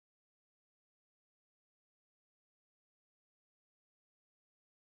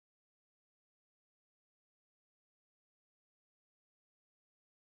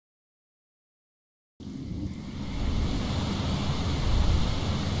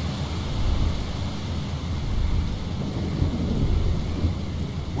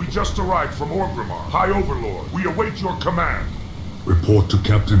just arrived from Orgrimmar, High Overlord. We await your command. Report to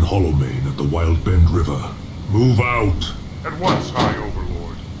Captain Hollowmane at the Wild Bend River. Move out! At once, High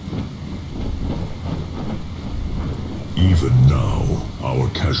Overlord. Even now, our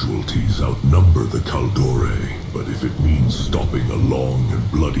casualties outnumber the Kaldore. But if it means stopping a long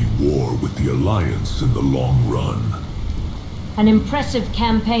and bloody war with the Alliance in the long run... An impressive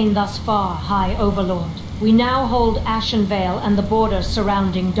campaign thus far, High Overlord. We now hold Ashenvale and the border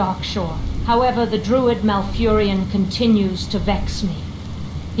surrounding Darkshore. However, the druid Malfurion continues to vex me.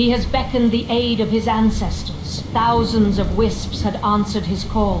 He has beckoned the aid of his ancestors. Thousands of wisps had answered his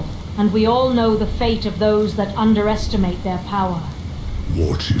call, and we all know the fate of those that underestimate their power.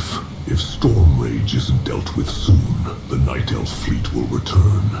 Warchief, if Storm Rage isn't dealt with soon, the Night Elf fleet will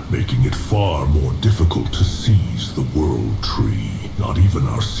return, making it far more difficult to seize the World Tree. Not even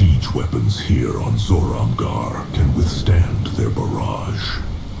our siege weapons here on Zoramgar can withstand their barrage.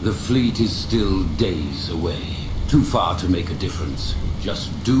 The fleet is still days away. Too far to make a difference.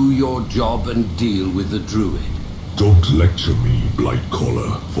 Just do your job and deal with the druid. Don't lecture me,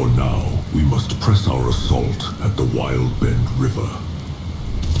 Blightcaller. For now, we must press our assault at the Wild Bend River.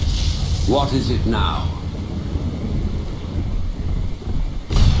 What is it now?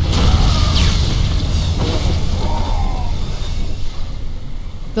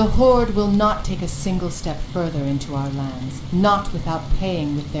 The Horde will not take a single step further into our lands, not without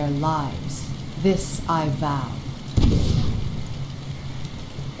paying with their lives. This I vow.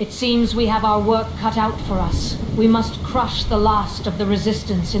 It seems we have our work cut out for us. We must crush the last of the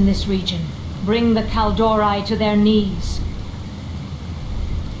resistance in this region. Bring the Kaldori to their knees.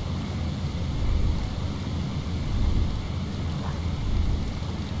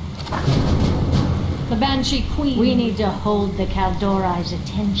 The Banshee Queen. We need to hold the Kaldori's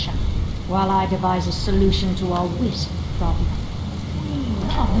attention while I devise a solution to our wisp problem. Queen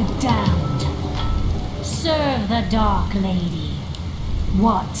of the Damned. Serve the Dark Lady.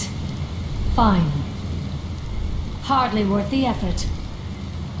 What? Fine. Hardly worth the effort.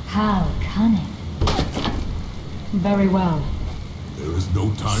 How cunning. Very well. There is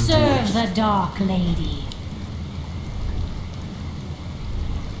no time to Serve waste. the Dark Lady.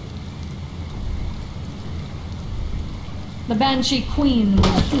 The Banshee Queen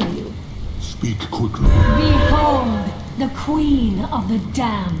will hear you. Speak quickly. Behold, the Queen of the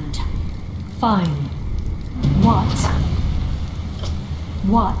Damned. Fine. What?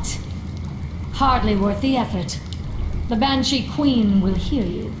 What? Hardly worth the effort. The Banshee Queen will hear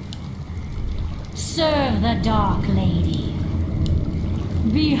you. Serve the Dark Lady.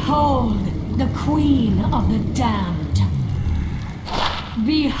 Behold, the Queen of the Damned.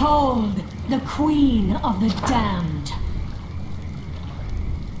 Behold, the Queen of the Damned.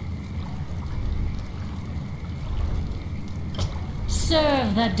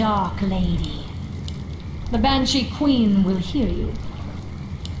 Serve the Dark Lady. The Banshee Queen will hear you.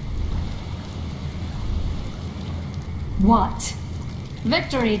 What?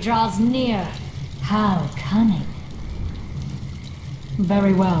 Victory draws near. How cunning.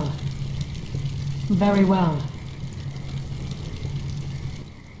 Very well. Very well.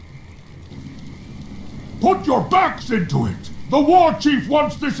 Put your backs into it! The Warchief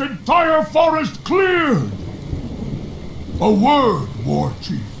wants this entire forest cleared! A word,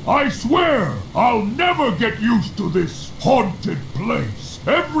 Warchief. I swear, I'll never get used to this haunted place.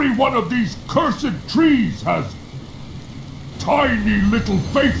 Every one of these cursed trees has tiny little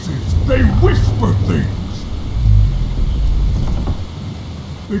faces. They whisper things.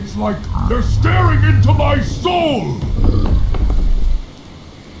 It's like they're staring into my soul.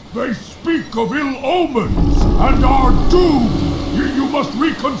 They speak of ill omens and our doom. You must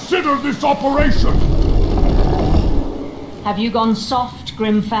reconsider this operation. Have you gone soft,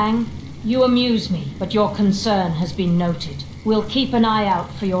 Grimfang? You amuse me, but your concern has been noted. We'll keep an eye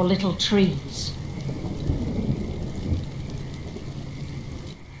out for your little trees.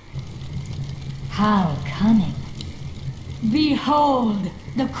 How cunning. Behold,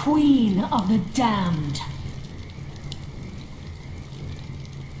 the Queen of the Damned.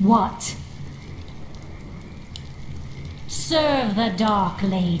 What? Serve the Dark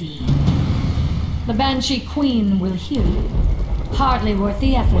Lady. The Banshee Queen will hear you. Hardly worth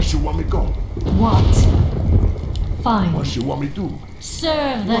the effort. What you want me go? What? Fine. What you want me do?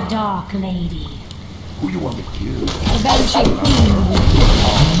 Serve the Dark Lady. Who you want me to kill? The Banshee Queen will hear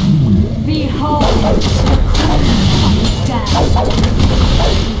you. Behold, the Queen of the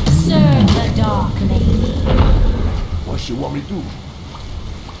Damned. Serve the Dark Lady. What you want me do?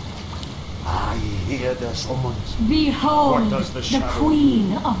 I hear the summons. Behold, What does the shadow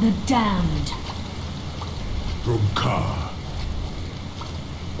Queen of the Damned. From Ka.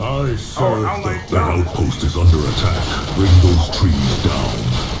 I serve That outpost is under attack. Bring those trees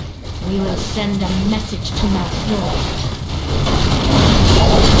down. We will send a message to Malfurion.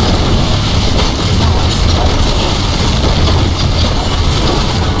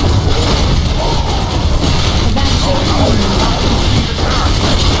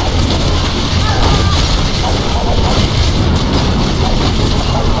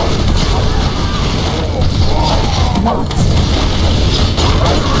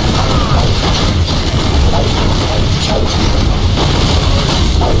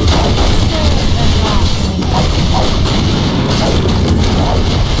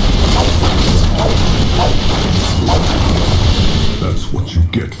 That's what you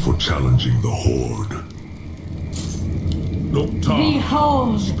get for challenging the Horde.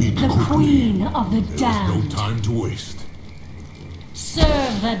 Behold, Speak the quickly. Queen of the There's Damned. no time to waste.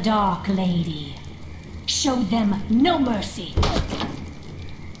 Serve the Dark Lady. Show them no mercy.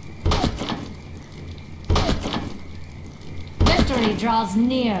 Victory draws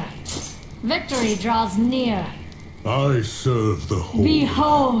near. Victory draws near. I serve the Horde.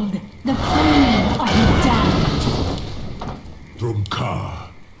 Behold, the Queen of the Damned. Drumka.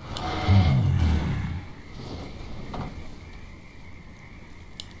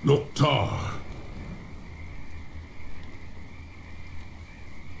 Loktar.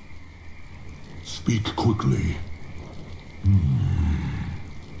 Speak quickly.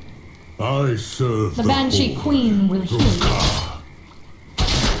 I serve The Banshee Horde. Queen will hear you. Drumka.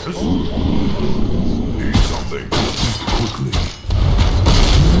 Need something. Quickly.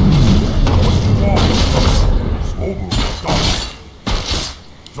 Smogu, stop.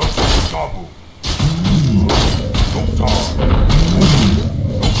 Just Sabu. Doktar.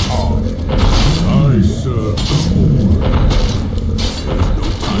 I serve the Horde. There's no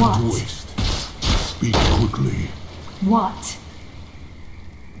time What? to waste. Speak quickly. What?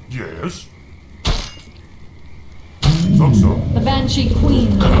 Yes? Zuxa. The Banshee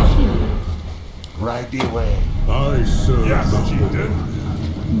Queen will hear you. Right away. I serve Yes, the Horde.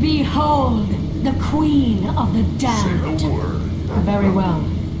 Chieftain. Behold, the Queen of the Say Damned. the word. Very well.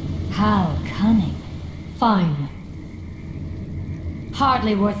 How cunning. Fine.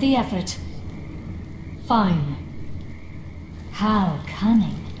 Hardly worth the effort. Fine. How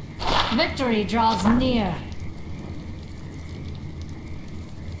cunning. Victory draws near.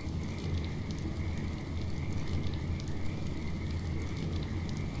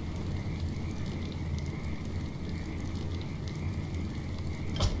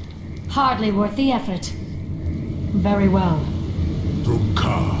 Hardly worth the effort. Very well.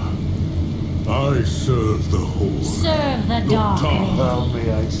 Drumka. I serve the Horde. Serve the Dark Doktar. Lady. How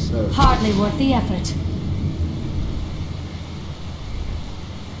may I serve? Hardly worth the effort.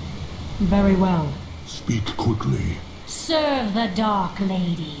 Very well. Speak quickly. Serve the Dark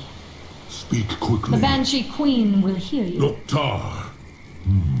Lady. Speak quickly. The Banshee Queen will hear you. Loktar.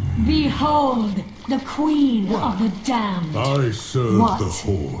 Behold, the Queen of the Damned. I serve What? the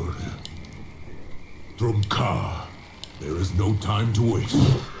Horde. Drumka. There is no time to waste.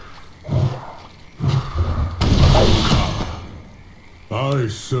 I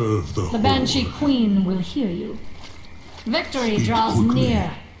serve the The Horde. Banshee Queen will hear you. Victory Speak draws quickly.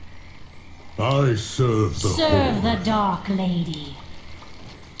 near. I serve the Serve Horde. the Dark Lady.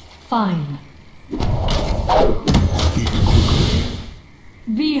 Fine. Speak quickly.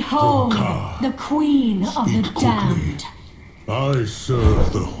 Behold, Drumka. the Queen of the Speak quickly. Damned. I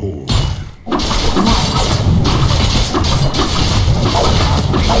serve the Horde.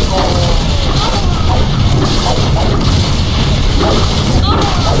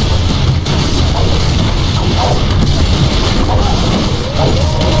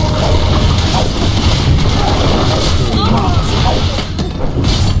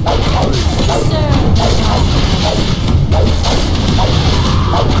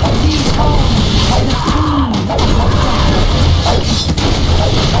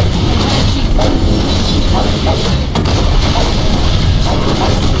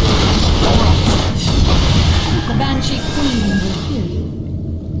 The Banshee Queen will hear you.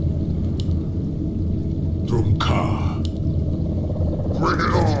 Drumka. Bring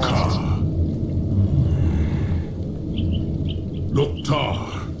it on. Loktar.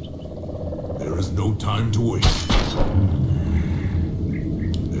 There is no time to waste.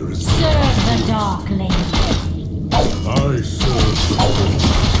 There is no Serve the Dark Lady. I serve the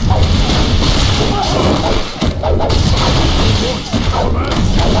Horde.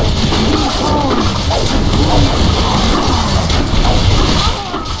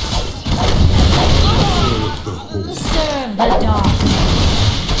 Serve the Horde. Serve the Dark Lady.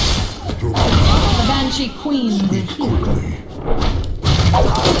 Drumka. The Banshee Queen will Speak hear you. quickly.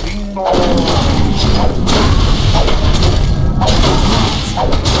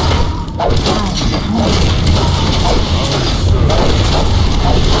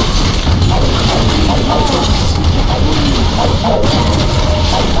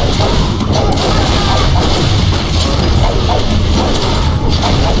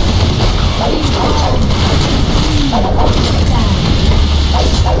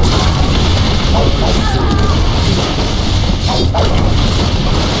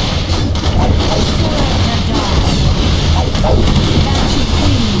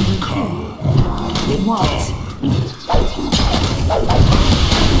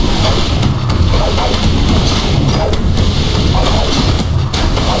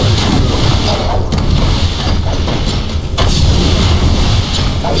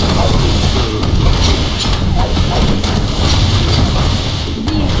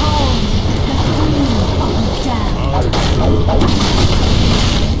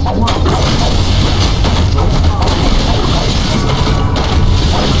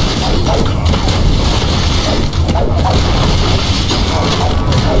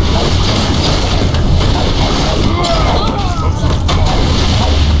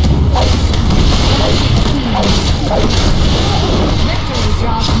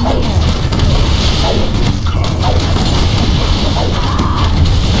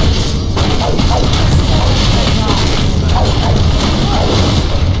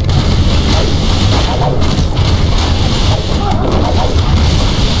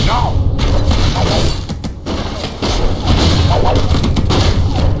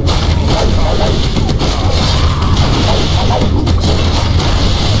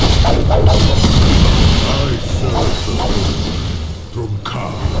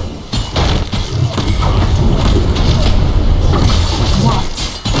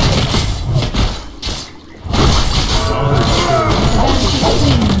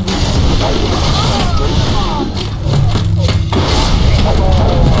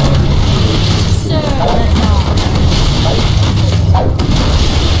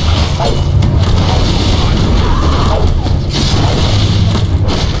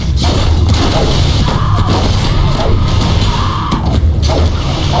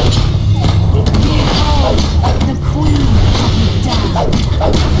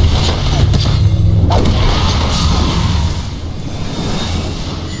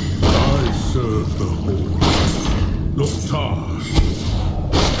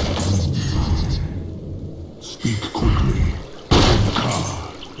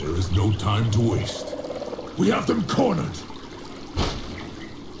 time to waste. We have them cornered.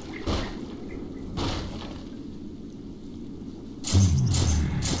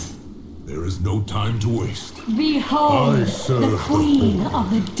 There is no time to waste. Behold, I serve the Queen the of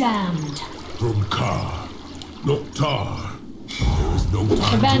the Damned. From Ka, Loktar. There is no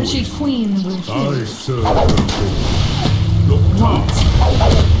time The Banshee to waste. Queen will hear I you. serve the Horde. Loktar.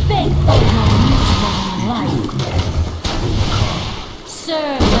 Beg for your miserable life.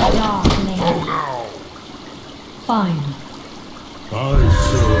 Serve the Dark Lady. Fine. I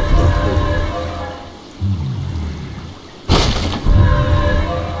serve the Horde.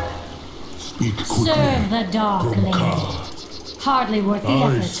 Speak quickly. Serve the Dark From Lady. Ka. Hardly worth the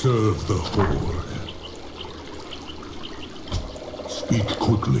I effort. serve the Horde. Speak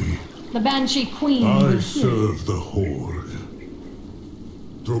quickly. The Banshee Queen I will hear you. serve the Horde.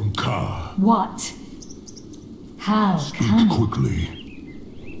 From Ka. What? How Speak come? quickly.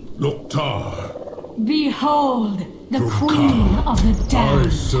 Loktar. Behold, the From Queen Ka. of the I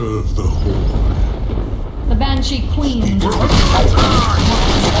Damned. serve the Horde. The Banshee Queen will Speak quickly. I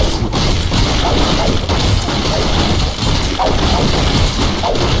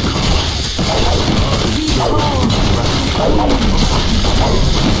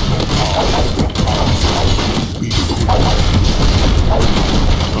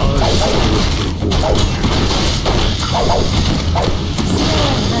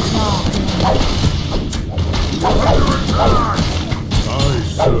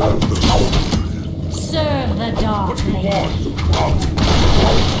serve the Horde. serve the Dark Lady.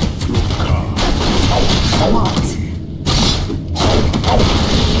 What?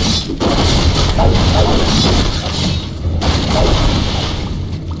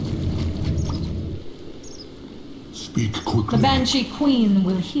 Speak quickly. The Banshee Queen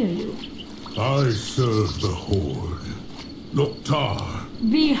will hear you. I serve the Horde. Loktar.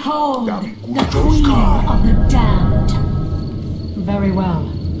 Behold, the Queen of the Damned. Very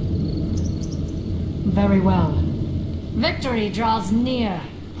well. Very well. Victory draws near.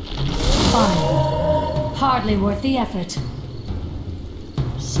 Fine. Hardly worth the effort.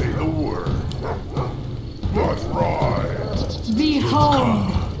 Say the word. Let's ride.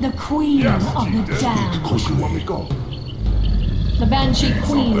 Behold, the queen of the damned. The Banshee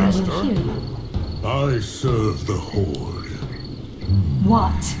Queen will hear you. I serve the Horde.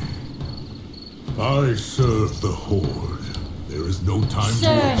 What? I serve the Horde. There is no time to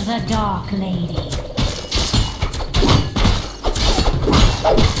Serve waste. the Dark Lady.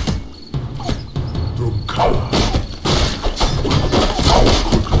 Drumka.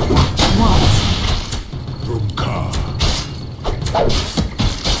 What? Drumka.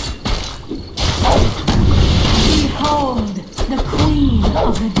 Behold, the queen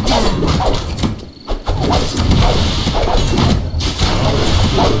of the damned.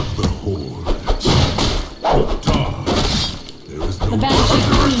 The Horde. Tar. There is no The Banshee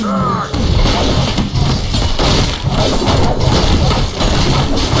Queen.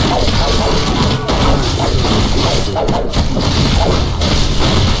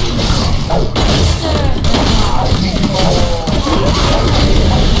 Serve the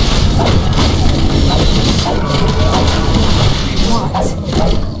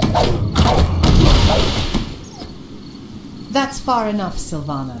That's far enough,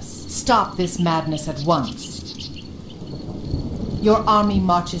 Sylvanas. Stop this madness at once. Your army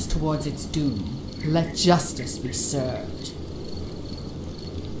marches towards its doom. Let justice be served.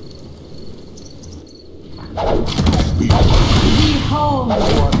 Behold,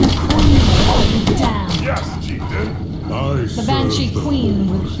 the queen of the damned. Yes, chieftain. The Banshee Queen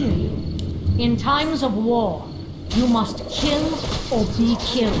will hear you. In times of war, you must kill or be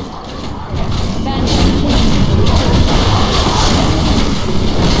killed. The Banshee Queen will hear you.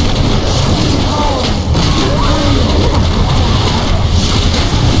 Behold, the queen of the damned.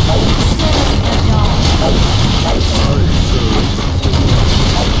 Serve the dark.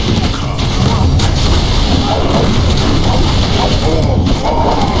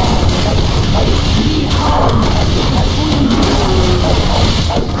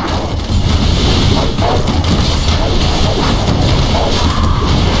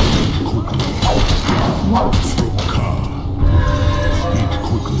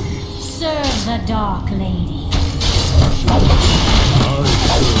 Serve the Dark Lady.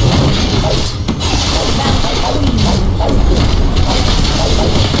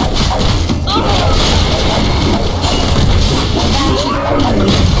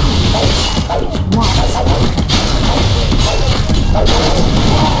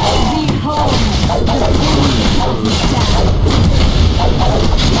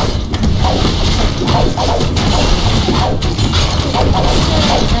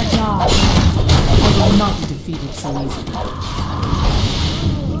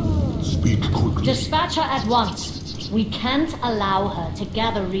 Dispatch her at once. We can't allow her to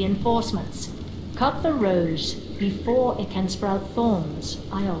gather reinforcements. Cut the rose before it can sprout thorns,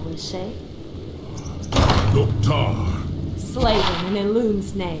 I always say. Tar. Slay them in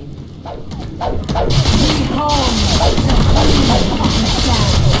Elun's name. Behold, the queen of the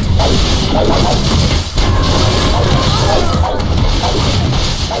damned.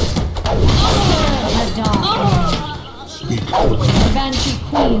 Serve the dark lady. The Banshee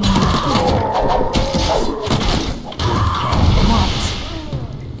Queen. What?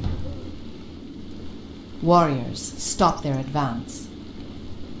 Warriors, stop their advance.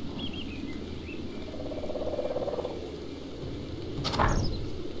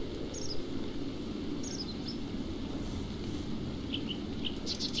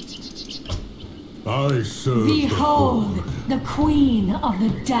 I serve Behold, the Horde. the queen of the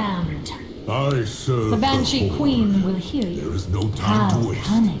damned. I serve The Banshee Horde. Queen will hear you. There is no time How to waste.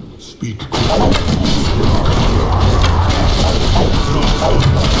 cunning. Speak quickly.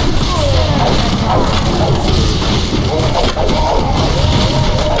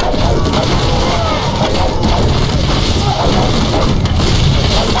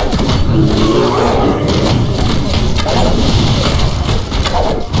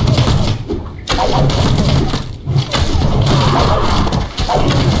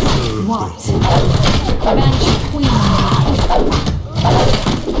 What? The Banshee Queen.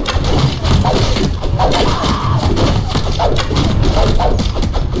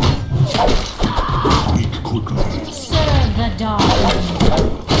 Speak quickly. Serve the dark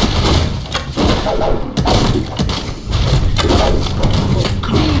lady.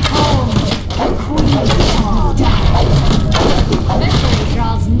 Behold, the queen of the damned. Victory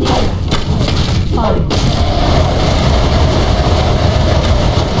draws near. Fine.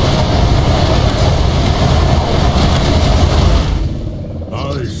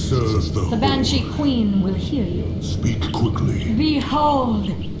 I serve the Banshee Queen will hear you. Speak quickly. Behold,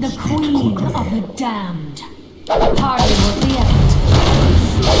 the queen of the damned. Party will be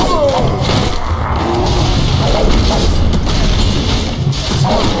evident.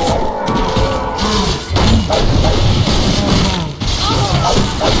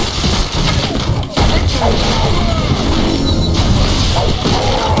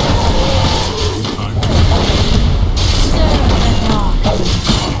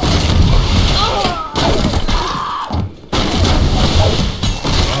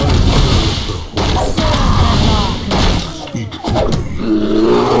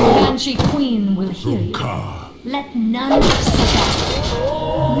 Banshee Queen will hear you. Ka. Let none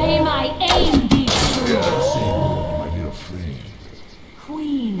survive. May my aim be true. My little friend.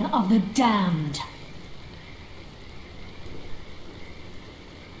 Queen of the damned.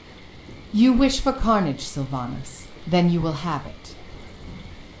 You wish for carnage, Sylvanas. Then you will have it.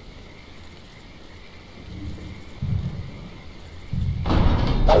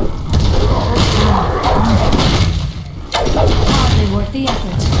 Hardly worth the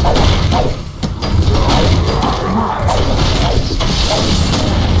effort.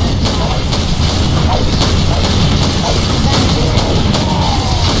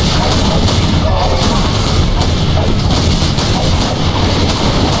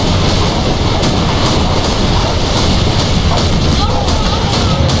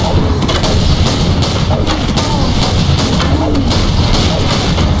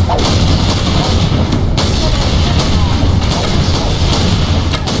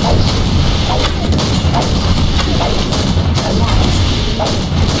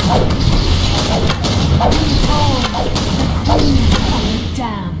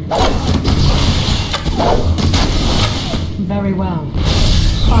 Very well.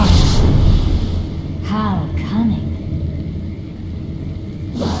 Fine. How cunning.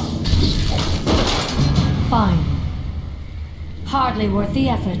 Fine. Hardly worth the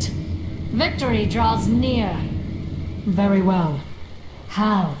effort. Victory draws near. Very well.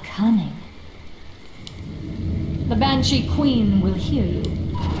 How cunning. The Banshee Queen will hear you.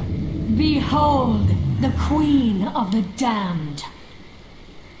 Behold, the Queen of the Damned.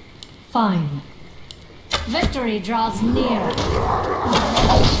 Fine. Victory draws near.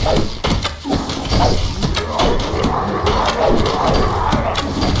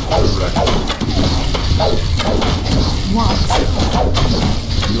 What?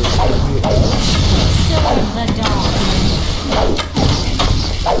 Serve the dog.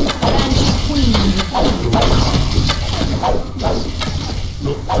 Banshee Queen.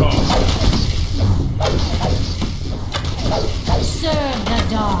 Serve the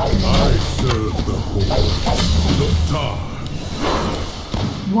dog. I serve the whole.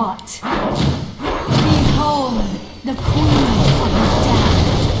 What? Behold, the Queen of the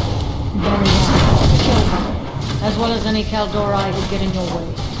Damned. Very well. Kill her, as well as any Kaldori who get in your way.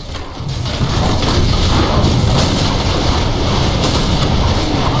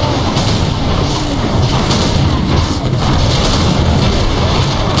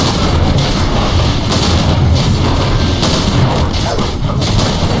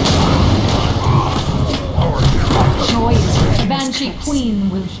 Banshee Queen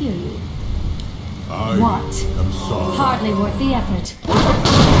will hear you. What? I'm sorry. Hardly worth the effort.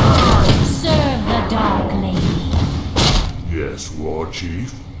 Serve the Dark Lady. Yes,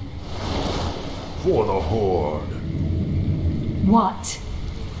 Warchief. For the Horde. What?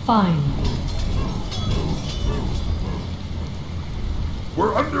 Fine.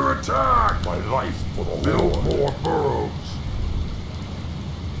 We're under attack! My life for the Build Horde. More burrows.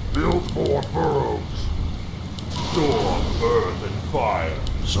 Build more burrows. Storm, earth, and fire.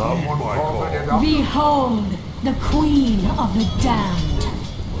 Someone carving it up. Behold, the Queen of the Damned.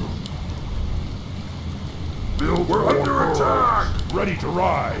 Build We're under attack! Ready to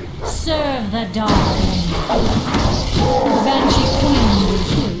ride. Serve the Dark Lady. The Banshee Queen will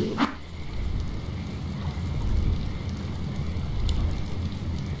hear you.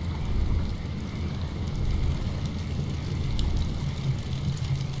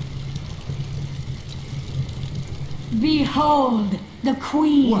 Behold, the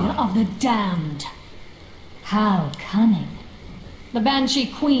Queen of the Damned. How cunning. The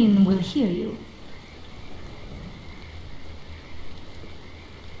Banshee Queen will hear you.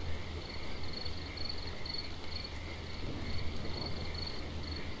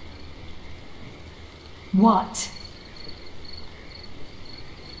 What?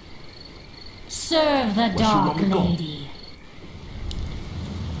 Serve the Dark Lady.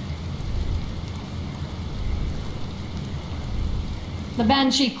 The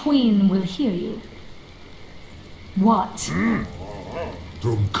Banshee Queen will hear you. What?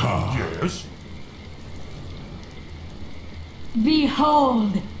 Drumka. Yes?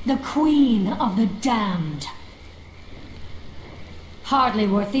 Behold, the Queen of the Damned. Hardly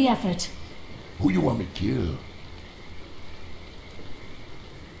worth the effort. Who you want me to kill?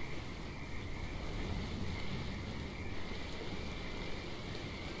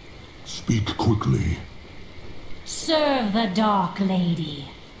 Speak quickly. Serve the Dark Lady.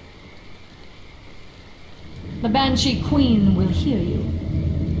 The Banshee Queen will hear you.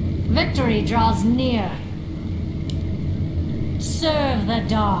 Victory draws near. Serve the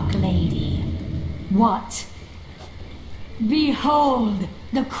Dark Lady. What? Behold,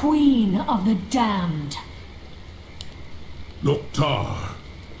 the Queen of the Damned. Loktar.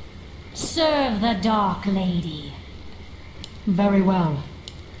 Serve the Dark Lady. Very well.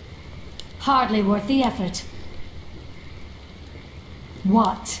 Hardly worth the effort.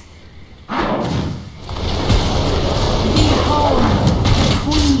 What? Behold, the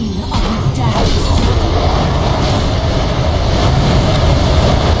Queen of the Damned.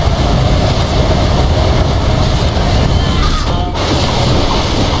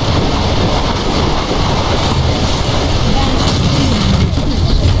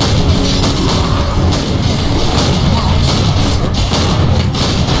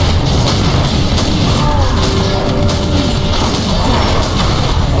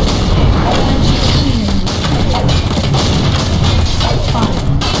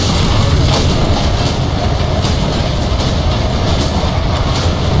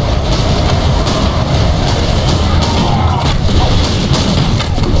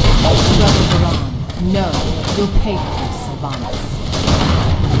 You'll pay for this, Sylvanas.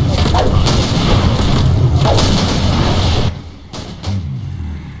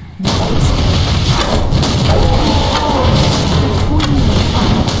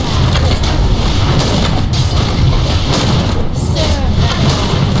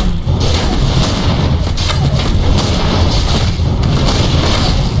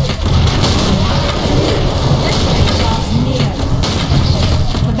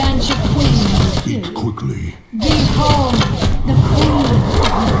 Quickly. Behold, the Queen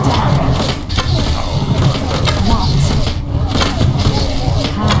of the Damned. What?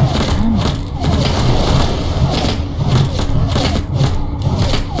 How cunning.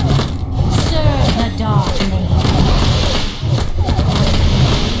 Serve the Dark Lady.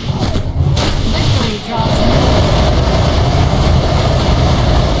 Victory draws near.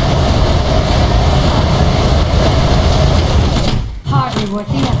 Hardly worth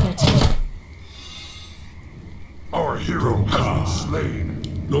the effort. Our hero has been slain.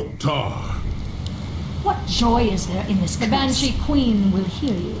 Loktar. What joy is there in this? The Banshee Queen will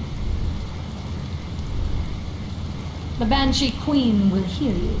hear you. The Banshee Queen will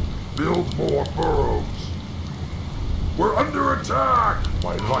hear you. Build more burrows. We're under attack.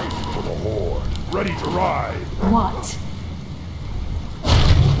 My life for the Horde. Ready to ride. What?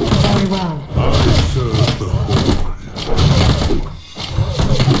 Very well. I serve the Horde.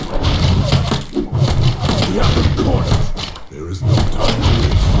 We have them cornered. There is no time to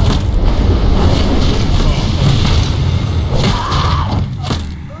waste.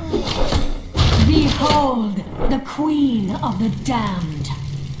 Behold, the Queen of the Damned.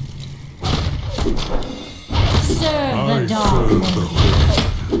 Serve the Dark Lady.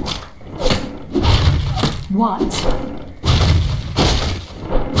 What?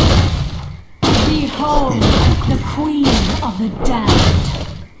 Behold, the Queen of the Damned.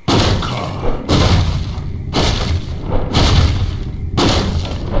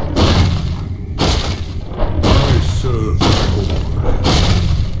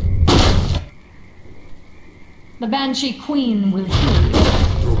 The Banshee Queen will hear you.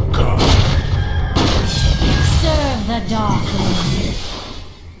 Serve the Dark Lady.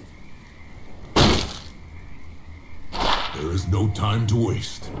 There is no time to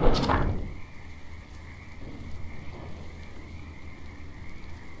waste.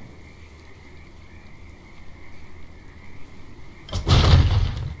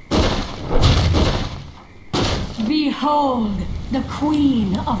 Behold, the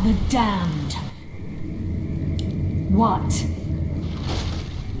Queen of the Damned. What?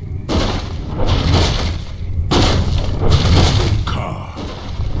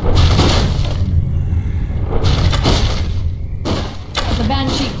 The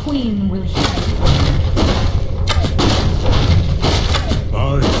Banshee Queen will hear you.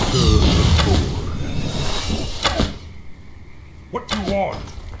 I serve the Horde. What do you want?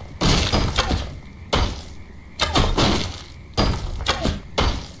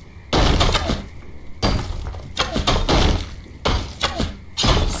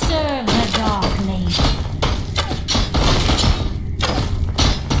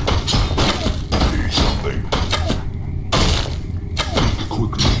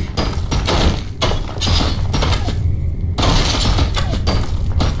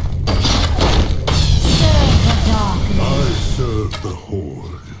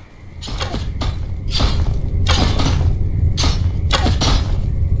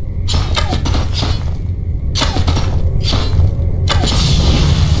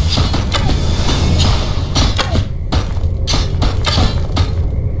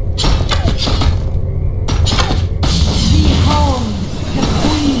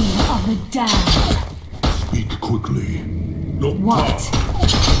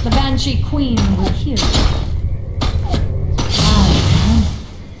 The Banshee Queen will hear you.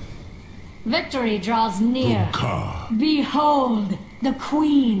 Victory draws near. Behold, the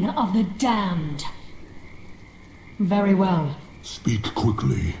Queen of the Damned. Very well. Speak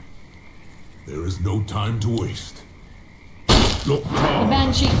quickly. There is no time to waste. Look, the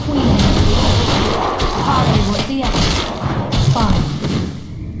Banshee Queen. Hardly worth the effort. Fine.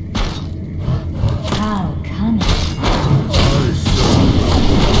 How cunning.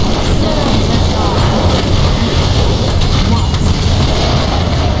 Serve the dog. What?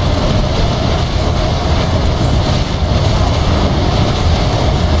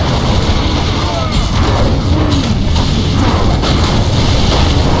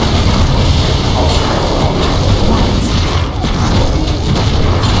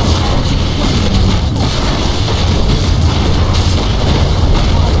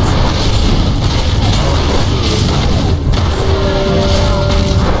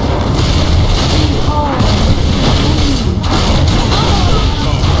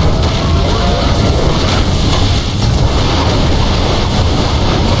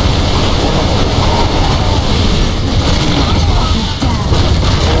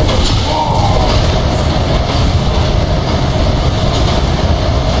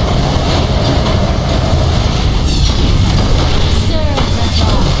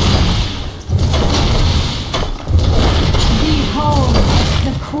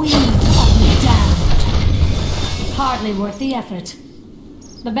 Hardly worth the effort.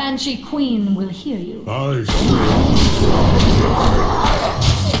 The Banshee Queen will hear you. I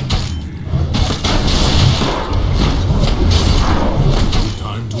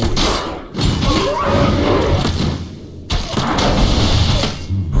time to wait.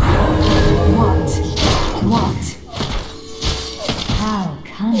 What? How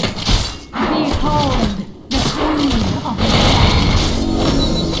cunning. Behold, the Queen of the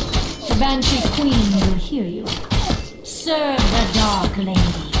Damned. The Banshee Queen will hear you. Serve the Dark Lady.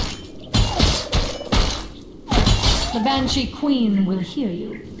 The Banshee Queen will hear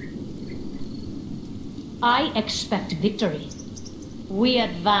you. I expect victory. We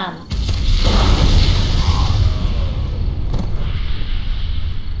advance.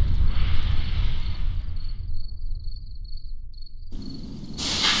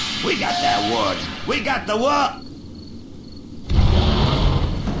 We got that wood. We got the wood.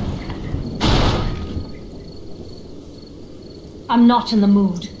 I'm not in the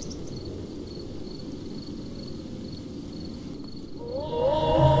mood.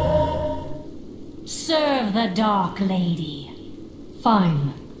 Serve the Dark Lady.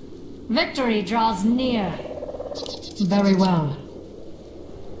 Fine. Victory draws near. Very well.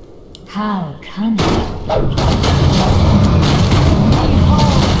 How cunning.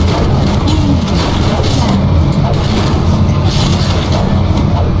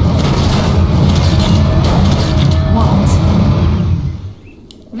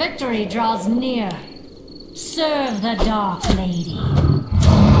 Victory draws near. Serve the Dark Lady.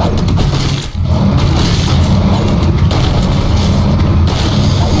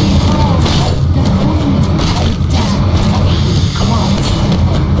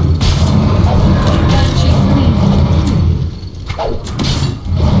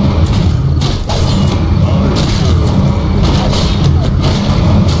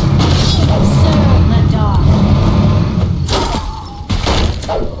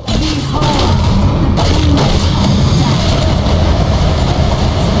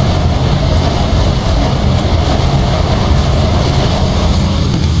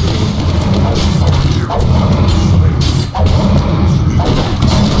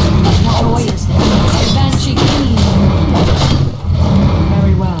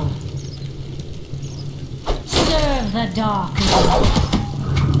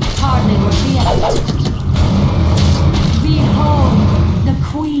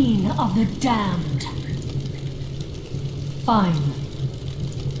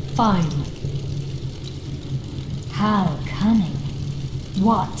 Fine. How cunning.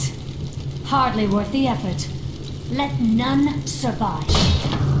 What? Hardly worth the effort. Let none survive.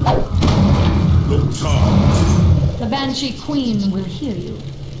 The Banshee Queen will hear you.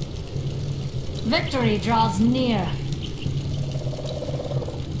 Victory draws near.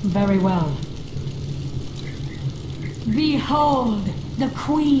 Very well. Behold, the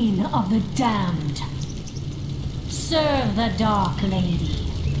Queen of the Damned. Serve the Dark Lady.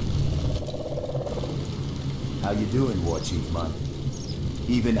 How you doing, Warchief, man?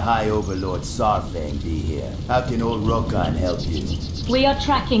 Even High Overlord Sarfang be here. How can old Rokan help you? We are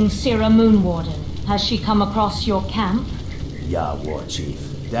tracking Sira Moonwarden. Has she come across your camp? Yeah,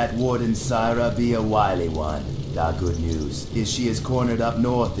 Warchief. That Warden Syra be a wily one. The good news is she is cornered up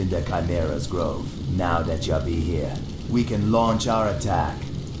north in the Chimera's Grove. Now that you be here, we can launch our attack.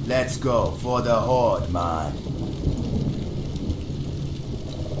 Let's go for the Horde, man.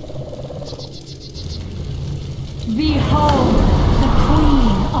 Behold, the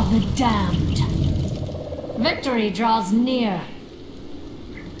Queen of the Damned. Victory draws near.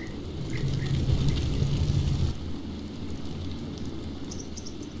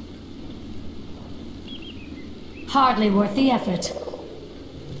 Hardly worth the effort.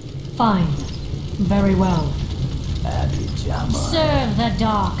 Fine. Very well. Abijama. Serve the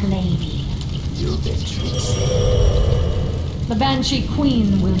Dark Lady. You've been tricked. The Banshee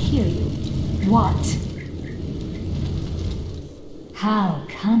Queen will hear you. What? How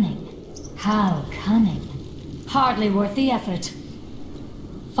cunning. How cunning. Hardly worth the effort.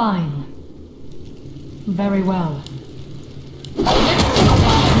 Fine. Very well.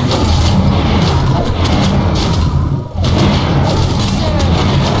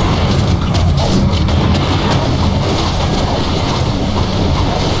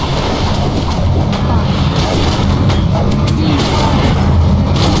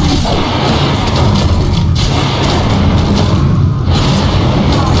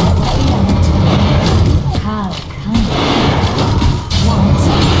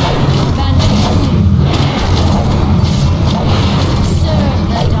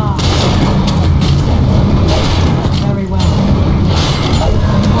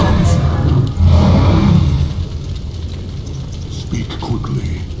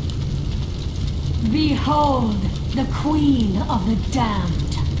 Behold, the Queen of the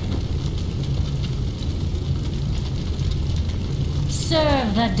Damned.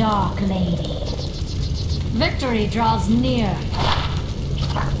 Serve the Dark Lady. Victory draws near.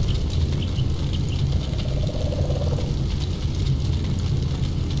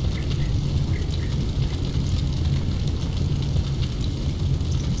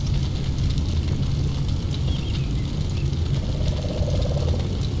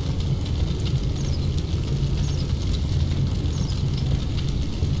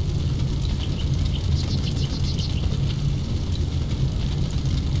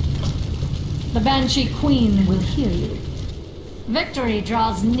 The Banshee Queen will hear you. Victory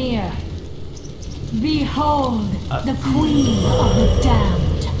draws near. Behold, the Queen of the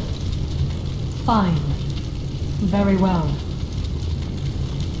Damned. Fine. Very well.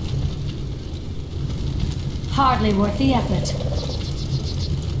 Hardly worth the effort.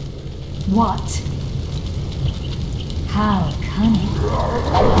 What? How cunning.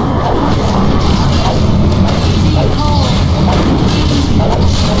 Behold,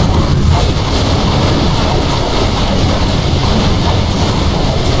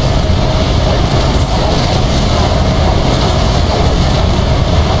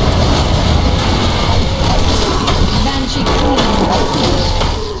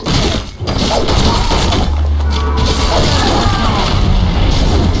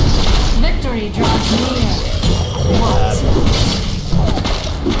 victory draws near. What?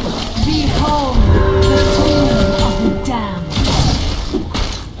 Behold, the Queen of the Damned.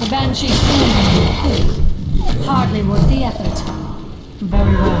 The Banshee Queen. Hardly worth the effort.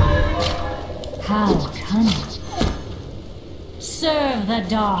 Very well. How cunning. Serve the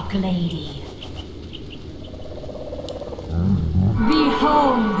Dark Lady.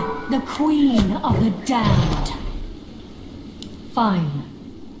 Behold, the Queen of the Damned. Fine.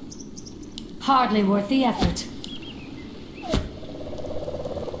 Hardly worth the effort.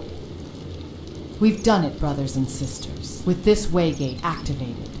 We've done it, brothers and sisters. With this waygate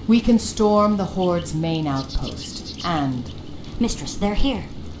activated, we can storm the Horde's main outpost, and... Mistress, they're here.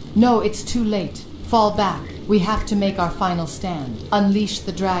 No, it's too late. Fall back. We have to make our final stand. Unleash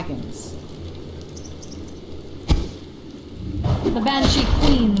the dragons. The Banshee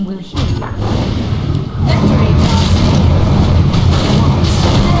Queen will hear you. Victory draws near.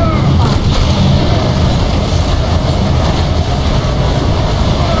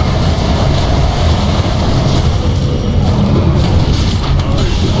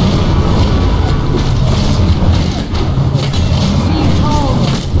 Behold,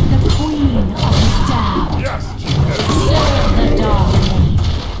 the Queen of the Damned. Serve the Dark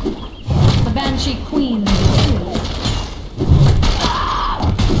Lady. The Banshee Queen will hear you.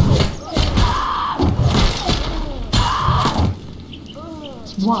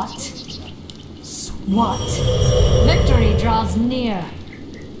 What? What? Victory draws near.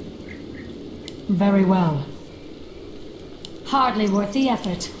 Very well. Hardly worth the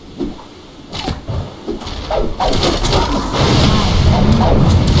effort.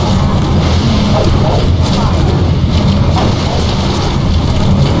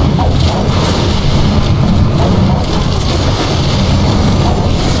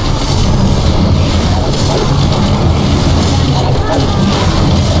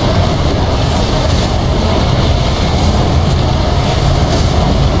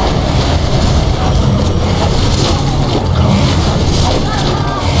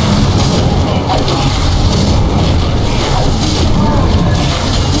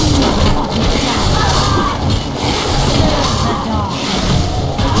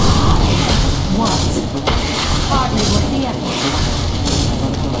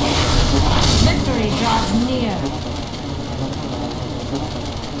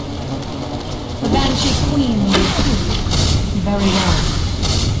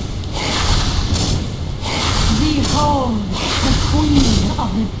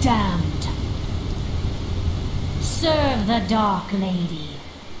 the damned. Serve the Dark Lady.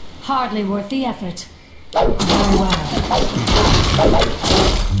 Hardly worth the effort. Very well.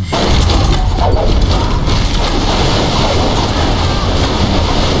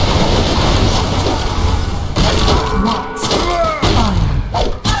 What? Fire.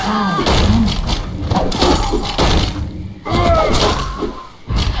 How?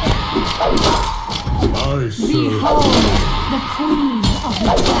 Behold, the Queen of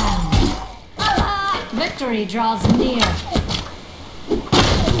the Damned. Victory draws near.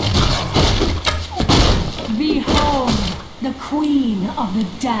 Behold, the Queen of the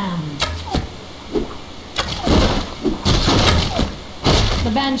Damned.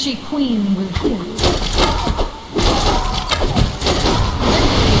 The Banshee Queen will hear you.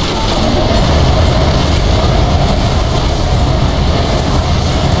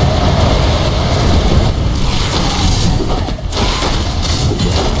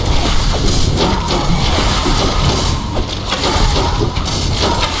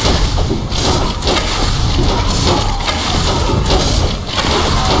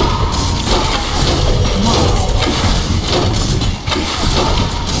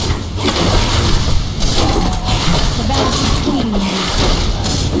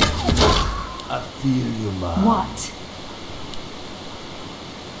 What?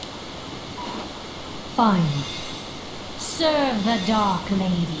 Fine. Serve the Dark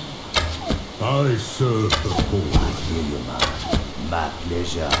Lady. I serve the Horde. I hear you, man. My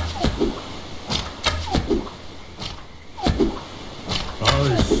pleasure.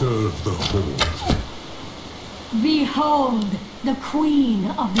 I serve the Horde. Behold, the Queen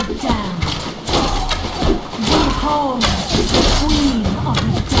of the Damned. Behold, the Queen of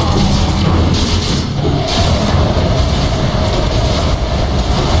the Damned.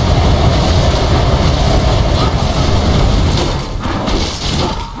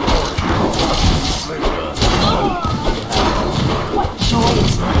 What joy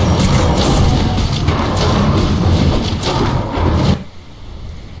is that?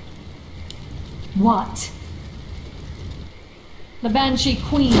 What? The Banshee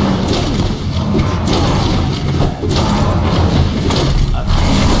Queen.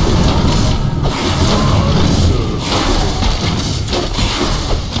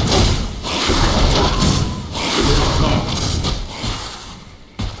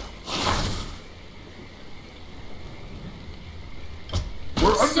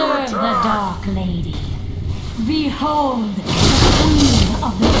 Serve the Dark Lady. Behold, the Queen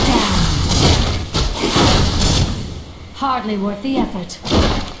of the Damned. Hardly worth the effort.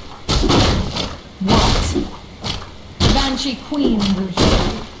 What? The Banshee Queen will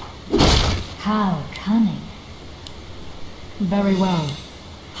hear. How cunning. Very well.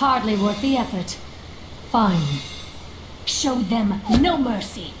 Hardly worth the effort. Fine. Show them no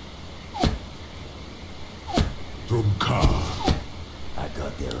mercy. Drumka. I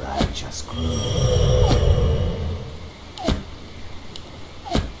got the righteous crew.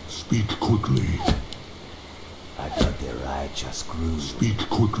 Speak quickly. I got the righteous crew. Speak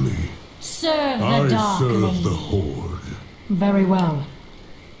quickly. Serve the I Dark serve Lady. the Horde. Very well.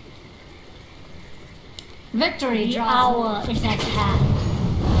 Victory The draws. hour is at hand.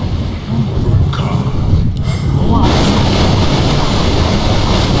 Drumka. What?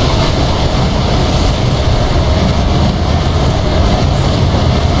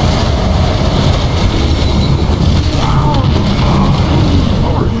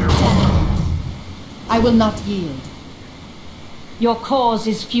 I will not yield. Your cause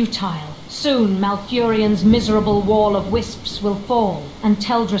is futile. Soon Malfurion's miserable wall of wisps will fall, and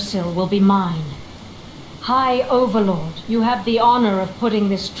Teldrassil will be mine. High Overlord, you have the honor of putting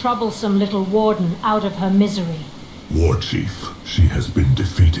this troublesome little warden out of her misery. Warchief, she has been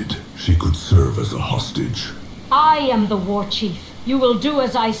defeated. She could serve as a hostage. I am the Warchief. You will do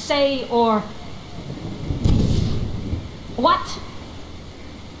as I say, or... What?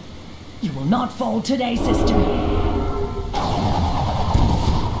 You will not fall today, sister.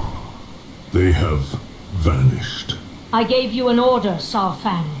 They have vanished. I gave you an order,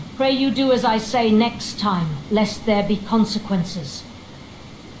 Saurfang. Pray you do as I say next time, lest there be consequences.